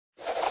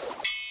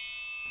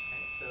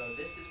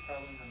this is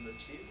problem number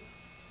 2.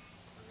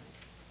 Alright.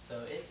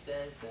 So it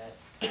says that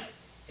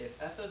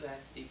if f of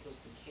x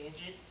equals the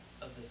tangent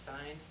of the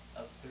sine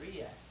of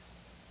 3x,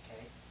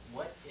 okay,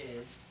 what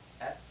is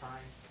f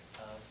prime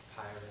of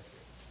pi over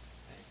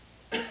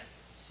 3? Okay.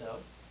 So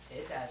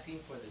it's asking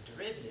for the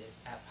derivative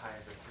at pi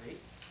over 3,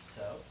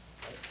 so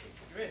let's take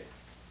the derivative.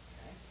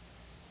 Okay.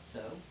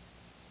 So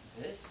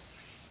this,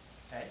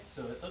 okay,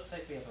 so it looks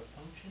like we have a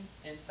function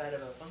inside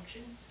of a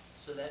function,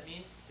 so that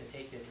means to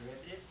take the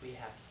derivative we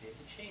have to do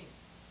the chain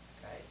rule.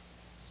 Okay,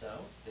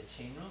 so the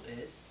chain rule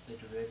is the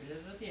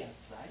derivative of the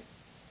outside,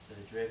 so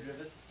the derivative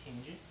of the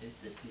tangent is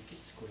the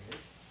secant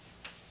squared,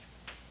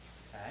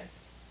 okay,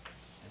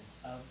 and it's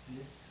of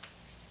the,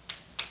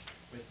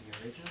 with the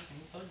original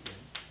thing plugged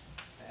in,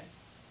 okay,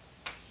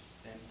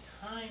 then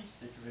times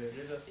the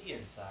derivative of the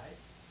inside,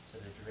 so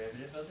the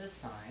derivative of the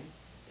sine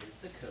is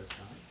the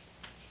cosine,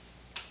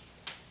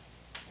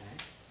 okay,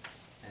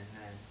 and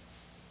then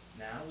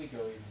now we go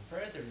even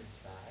further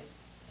inside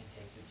and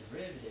take the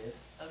derivative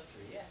of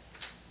 3x,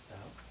 so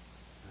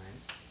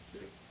times 3,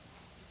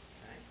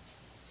 okay,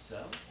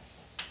 so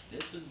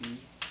this would be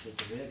the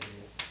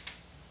derivative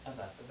of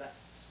f of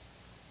x,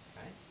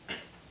 okay,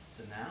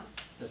 so now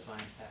to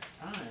find f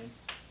prime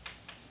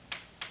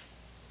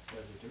for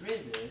the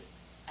derivative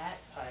at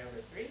pi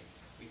over 3,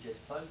 we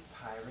just plug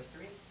pi over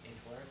 3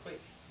 into our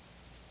equation,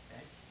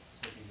 okay,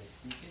 so it would be the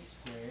secant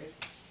squared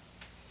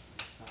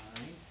the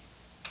sine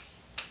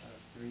of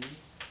 3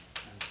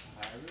 times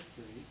pi over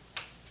 3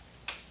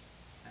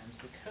 times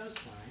the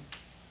cosine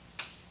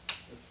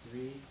of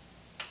 3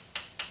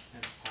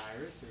 times pi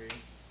over 3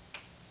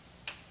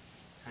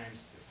 times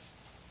 3.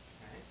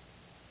 Okay?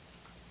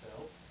 So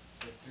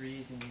the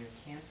 3's in here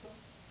cancel,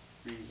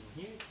 3's in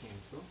here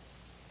cancel.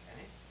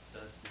 Okay? So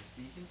it's the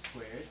secant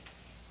squared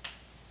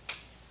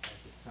of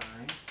the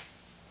sine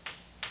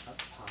of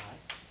pi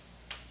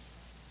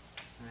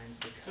times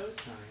the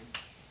cosine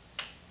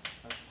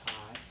of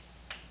pi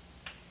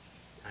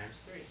times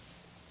 3.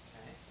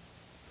 Okay?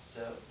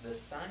 So the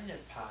sine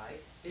of pi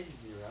is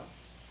 0.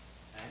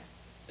 Okay?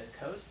 The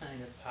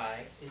cosine of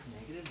pi is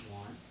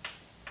 -1.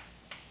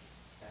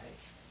 Okay?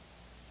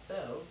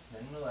 So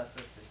then we're left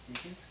with the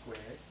secant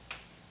squared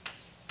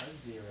of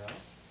 0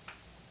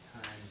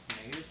 times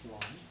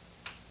 -1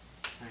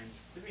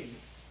 times 3.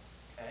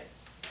 Okay?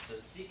 So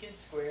secant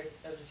squared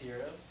of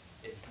 0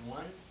 is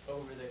 1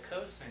 over the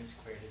cosine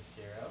squared of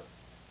 0.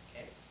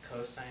 Okay?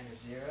 Cosine of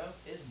 0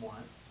 is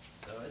 1.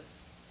 So it's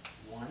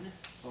 1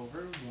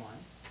 over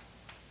 1,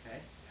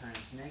 okay,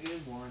 times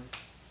 -1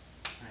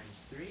 times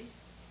 3,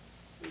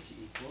 which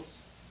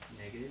equals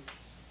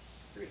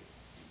 -3.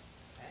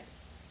 Okay?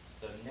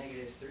 So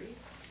 -3,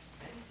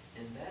 okay,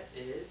 and that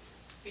is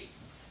B.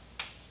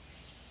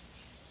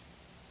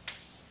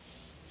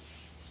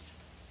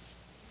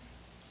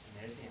 And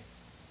there's the answer.